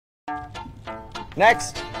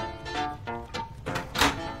Next.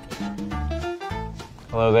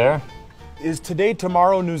 Hello there. Is today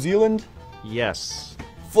tomorrow New Zealand? Yes.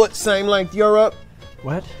 Foot same length Europe.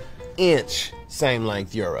 What? Inch same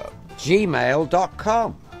length Europe.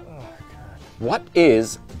 Gmail.com. What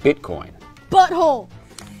is Bitcoin? Butthole.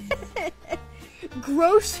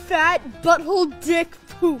 Gross, fat, butthole, dick,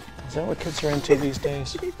 poop. Is that what kids are into these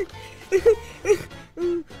days?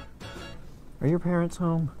 Are your parents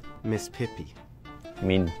home? Miss Pippi. You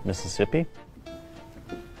mean Mississippi?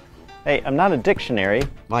 Hey, I'm not a dictionary.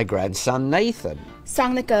 My grandson Nathan.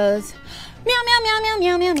 Song that goes meow meow meow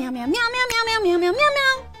meow meow meow meow meow meow meow meow meow meow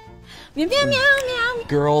meow meow meow meow.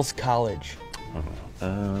 Girls' college.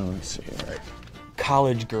 Let's see. Right.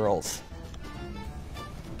 College girls.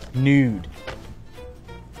 Nude.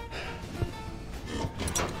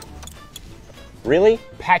 Really?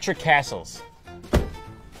 Patrick Castles.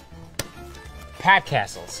 Pat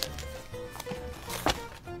Castles.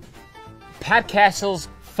 Pat Castles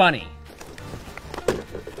funny.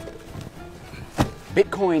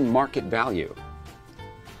 Bitcoin market value.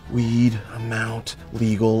 Weed amount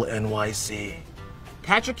legal NYC.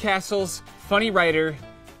 Patrick Castles funny writer,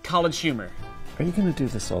 college humor. Are you gonna do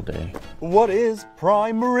this all day? What is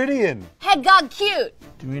prime meridian? Head got cute.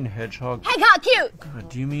 Do you mean hedgehog? Head got cute. God,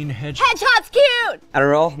 do you mean hedgehog? Hedgehog's cute.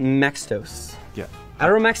 Adderall Max Dose. Yeah.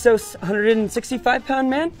 Adderall Max Dose, 165-pound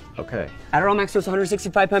man. Okay. Adderall Max Dose,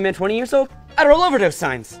 165-pound man, 20 years old. Adderall overdose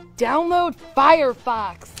signs. Download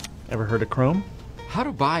Firefox. Ever heard of Chrome? How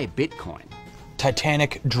to buy Bitcoin.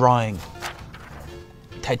 Titanic drawing.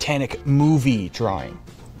 Titanic movie drawing.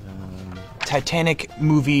 Titanic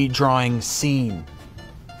movie drawing scene.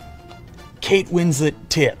 Kate Winslet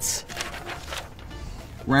tits.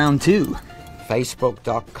 Round 2.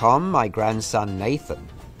 Facebook.com, my grandson Nathan.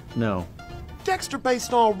 No. Dexter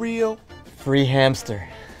based on real. Free hamster.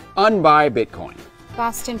 Unbuy Bitcoin.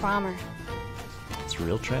 Boston Bomber. It's a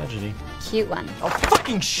real tragedy. Cute one. Oh,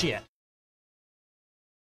 fucking shit.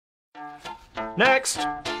 Next.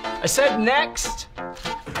 I said next.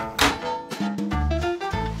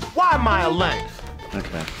 Why mile length?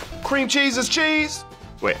 Okay. Cream cheese is cheese.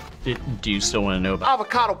 Wait, do you still want to know about...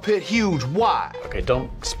 Avocado pit huge. Why? Okay,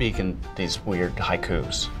 don't speak in these weird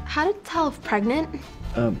haikus. How to tell if pregnant?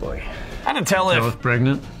 Oh boy. How to tell if... Both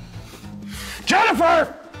pregnant.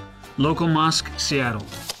 Jennifer! Local mosque, Seattle.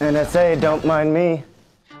 NSA, don't mind me.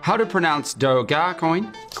 How to pronounce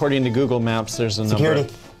Dogecoin? According to Google Maps, there's a Security.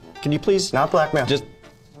 number... Can you please... Not blackmail. Just...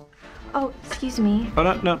 Oh, excuse me. Oh,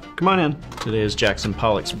 no, come on in. Today is Jackson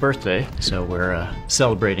Pollock's birthday, so we're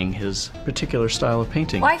celebrating his particular style of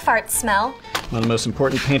painting. Why farts smell? One of the most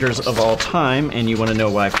important painters of all time, and you want to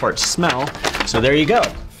know why farts smell, so there you go.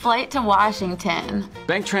 Flight to Washington.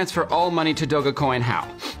 Bank transfer all money to Dogecoin how?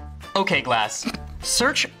 Okay, Glass.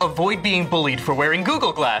 Search avoid being bullied for wearing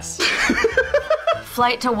Google Glass.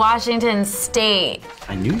 Flight to Washington State.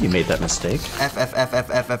 I knew you made that mistake. I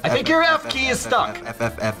think your F key is stuck.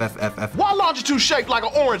 Why longitude shaped like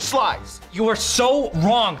an orange slice? You are so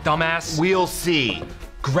wrong, dumbass. We'll see.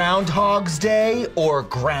 Groundhog's Day or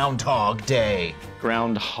Groundhog Day?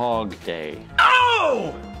 Groundhog Day.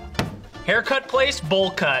 Oh! Haircut place,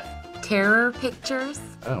 bowl cut. Terror pictures?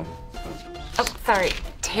 Oh. Oh, sorry.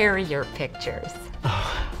 Terrier pictures.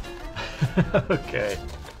 Okay.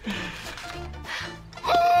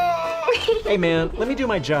 Hey man, let me do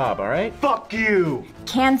my job, all right? Fuck you!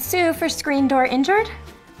 Can sue for screen door injured?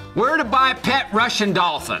 Where to buy pet Russian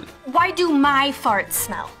dolphin? Why do my farts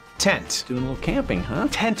smell? Tent. Doing a little camping, huh?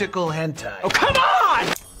 Tentacle hentai. Oh, come on!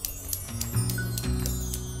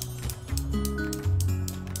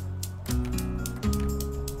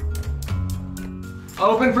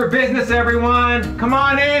 Open for business, everyone! Come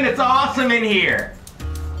on in, it's awesome in here!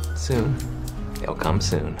 Soon. They'll come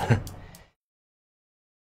soon.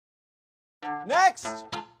 Next!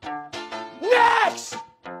 Next!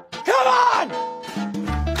 Come on!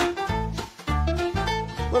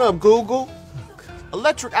 What up, Google?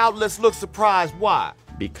 Electric outlets look surprised. Why?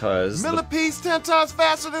 Because... Millipedes 10 times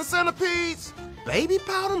faster than centipedes? Baby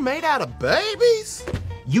powder made out of babies?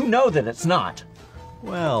 You know that it's not.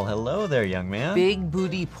 Well, hello there, young man. Big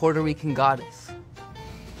booty Puerto Rican goddess.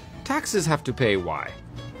 Taxes have to pay why?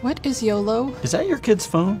 What is YOLO? Is that your kid's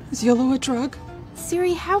phone? Is YOLO a drug?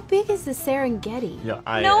 Siri, how big is the Serengeti? Yeah,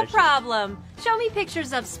 No problem. Show me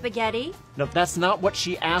pictures of spaghetti. No, that's not what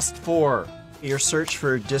she asked for. Your search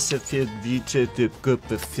for disfig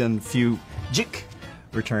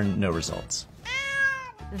return no results.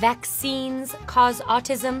 Vaccines cause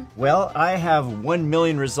autism. Well, I have 1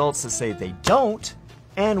 million results that say they don't,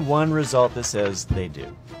 and 1 result that says they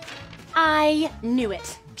do. I knew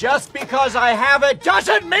it. Just because I have it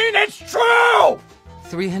doesn't mean it's true!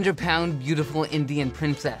 300-pound beautiful Indian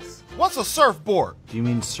princess. What's a surfboard? Do you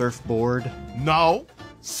mean surfboard? No,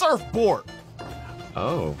 surfboard.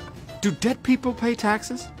 Oh. Do dead people pay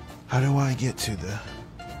taxes? How do I get to the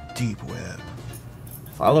deep web?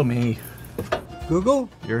 Follow me. Google?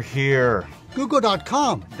 You're here.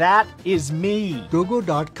 Google.com. That is me.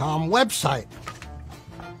 Google.com website.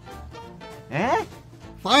 Eh?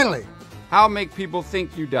 Finally. How make people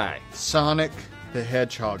think you die? Sonic the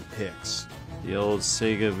Hedgehog pics. The old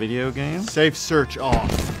Sega video game? Safe search off.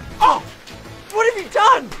 Oh! What have you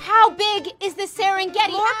done? How big is the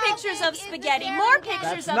Serengeti? More pictures of spaghetti. More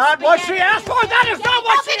pictures of Not spaghetti. what she asked for! That is not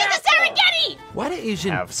what she asked How big is the Serengeti? Why do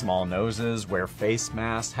Asian Have small noses, wear face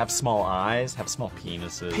masks, have small eyes, have small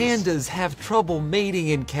penises. pandas have trouble mating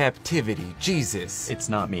in captivity? Jesus. It's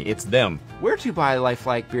not me, it's them. Where to buy a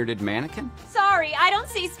lifelike bearded mannequin? Sorry, I don't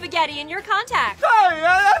see spaghetti in your contacts.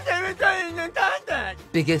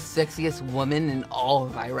 Biggest, sexiest woman in all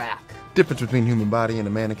of Iraq. Difference between human body and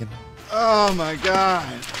a mannequin. Oh my God.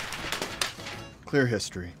 Clear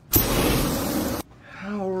history.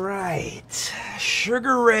 All right.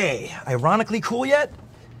 Sugar Ray. Ironically cool yet?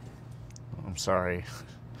 I'm sorry.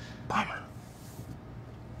 Bummer.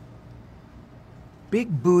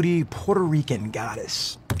 Big booty Puerto Rican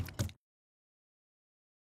goddess.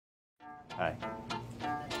 Hi.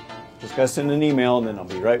 Just gotta send an email and then I'll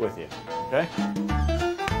be right with you. Okay?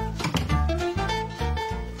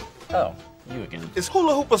 Oh, you again. Is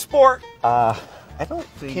hula hoop a sport? I don't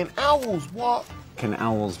think. Can owls walk? Can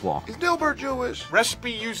owls walk? Is Dilbert Jewish?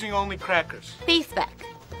 Recipe using only crackers. Beef back.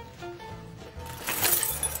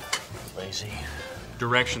 Lazy.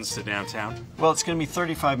 Directions to downtown. Well, it's gonna be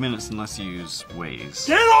 35 minutes unless you use Waze.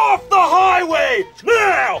 Get off the highway!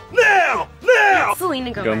 Now! Now! Now!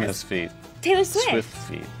 Selena Gomez. Gomez feet. Taylor Swift. Swift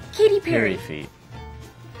feet. Katy Perry Perry. feet.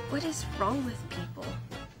 What is wrong with people?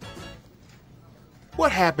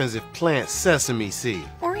 What happens if plant sesame seed?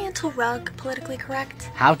 Oriental rug, politically correct.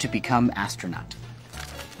 How to become astronaut.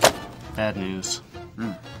 Bad news.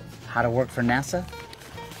 How to work for NASA.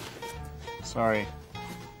 Sorry.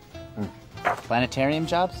 Planetarium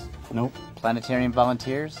jobs. Nope. Planetarium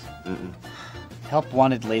volunteers. Help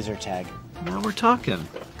wanted laser tag. Now we're talking.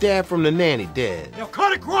 Dad from the nanny dead. Now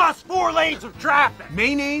cut across 4 lanes of traffic.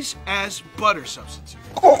 Mayonnaise as butter substitute.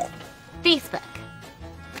 Beef back.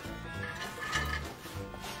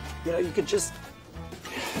 You know, you could just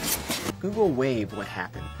Google Wave what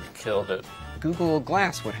happened. Killed it. Google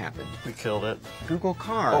Glass what happened. We killed it. Google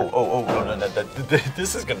Car. No.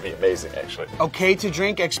 This is gonna be amazing, actually. Okay to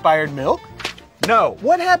drink expired milk? No.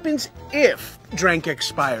 What happens if drank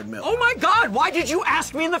expired milk? Oh my God, why did you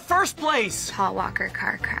ask me in the first place? Paul Walker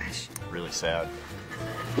car crash. Really sad.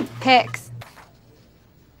 Pics.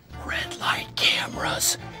 Red light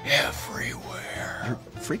cameras everywhere. You're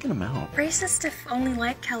freaking them out. Racist if only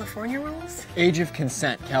like California rules? Age of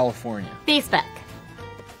consent, California. Beef back.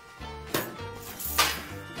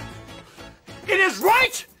 It is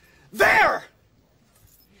right there!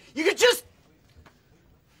 You could just...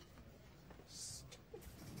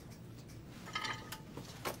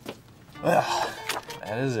 Well,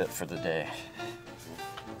 that is it for the day.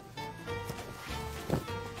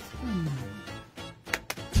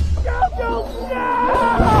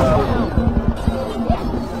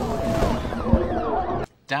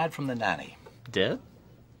 Died from the nanny. Dead?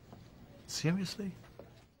 Seriously?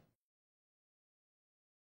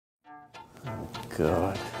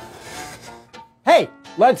 God. Hey,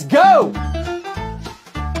 let's go!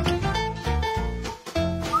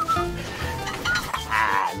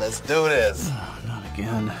 Let's do this. Not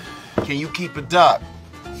again. Can you keep a duck?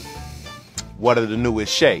 What are the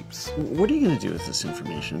newest shapes? What are you gonna do with this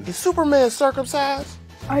information? Is Superman circumcised?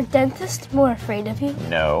 Are dentists more afraid of you?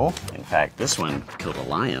 No. In fact, this one killed a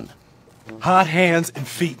lion. Hot hands and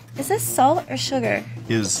feet. Is this salt or sugar?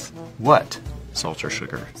 Is what? Salt or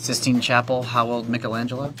sugar? Sistine Chapel. How old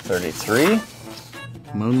Michelangelo? 33?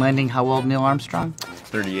 Moon landing. How old Neil Armstrong?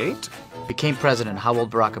 38? Became president. How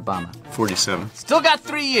old Barack Obama? 47. Still got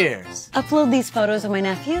 3 years. Upload these photos of my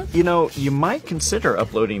nephew? You know, you might consider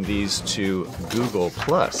uploading these to Google+.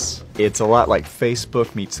 It's a lot like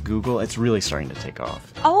Facebook meets Google. It's really starting to take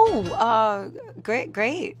off. Oh, great.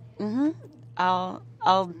 Mm-hmm.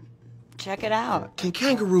 I'll check it out. Can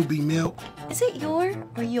kangaroo be milked? Is it your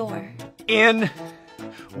or your? In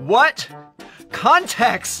what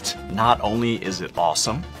context? Not only is it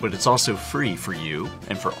awesome, but it's also free for you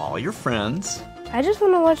and for all your friends. I just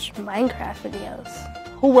want to watch Minecraft videos.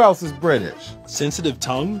 Who else is British? Sensitive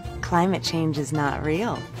tongue? Climate change is not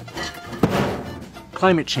real.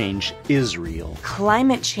 Climate change is real.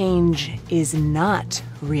 Climate change is not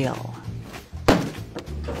real.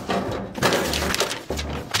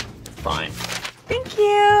 Fine. Thank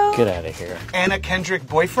you. Get out of here. Anna Kendrick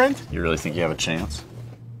boyfriend? You really think you have a chance?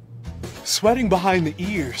 Sweating behind the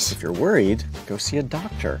ears. If you're worried, go see a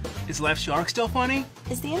doctor. Is Left Shark still funny?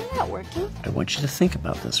 Is the internet working? I want you to think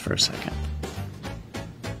about this for a second.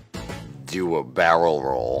 Do a barrel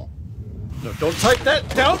roll. No, don't type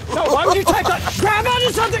that. No, why would you type that? Grab onto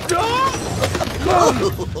something. No!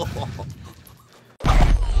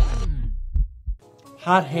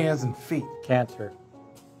 Hot hands and feet. Cancer.